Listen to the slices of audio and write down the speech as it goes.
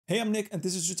Hey, I'm Nick, and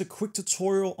this is just a quick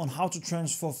tutorial on how to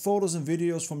transfer photos and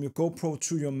videos from your GoPro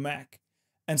to your Mac.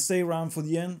 And stay around for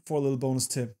the end for a little bonus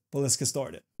tip. But let's get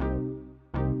started.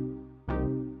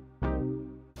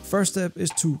 First step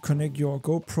is to connect your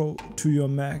GoPro to your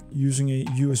Mac using a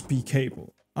USB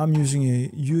cable. I'm using a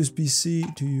USB-C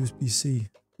to USB-C.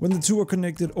 When the two are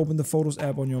connected, open the Photos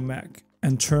app on your Mac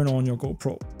and turn on your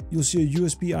GoPro. You'll see a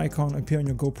USB icon appear on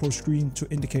your GoPro screen to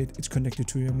indicate it's connected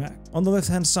to your Mac. On the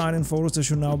left-hand side in Photos, there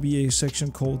should now be a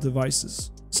section called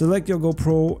Devices. Select your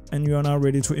GoPro and you are now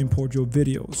ready to import your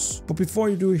videos. But before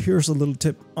you do, here's a little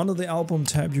tip. Under the Album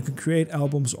tab, you can create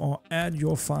albums or add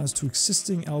your files to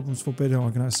existing albums for better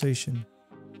organization.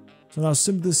 So now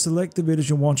simply select the videos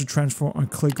you want to transfer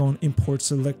and click on Import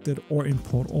Selected or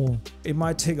Import All. It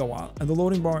might take a while, and the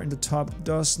loading bar in the top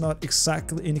does not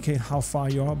exactly indicate how far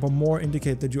you are, but more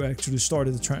indicate that you actually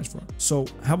started the transfer. So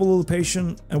have a little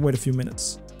patience and wait a few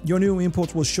minutes. Your new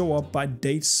imports will show up by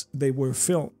dates they were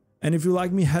filmed. And if you,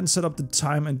 like me, hadn't set up the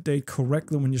time and date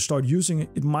correctly when you start using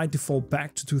it, it might default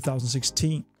back to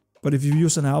 2016. But if you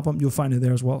use an album, you'll find it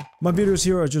there as well. My videos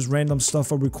here are just random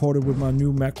stuff I recorded with my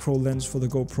new macro lens for the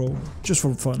GoPro, just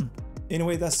for fun.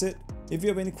 Anyway, that's it. If you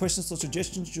have any questions or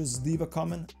suggestions, just leave a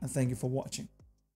comment, and thank you for watching.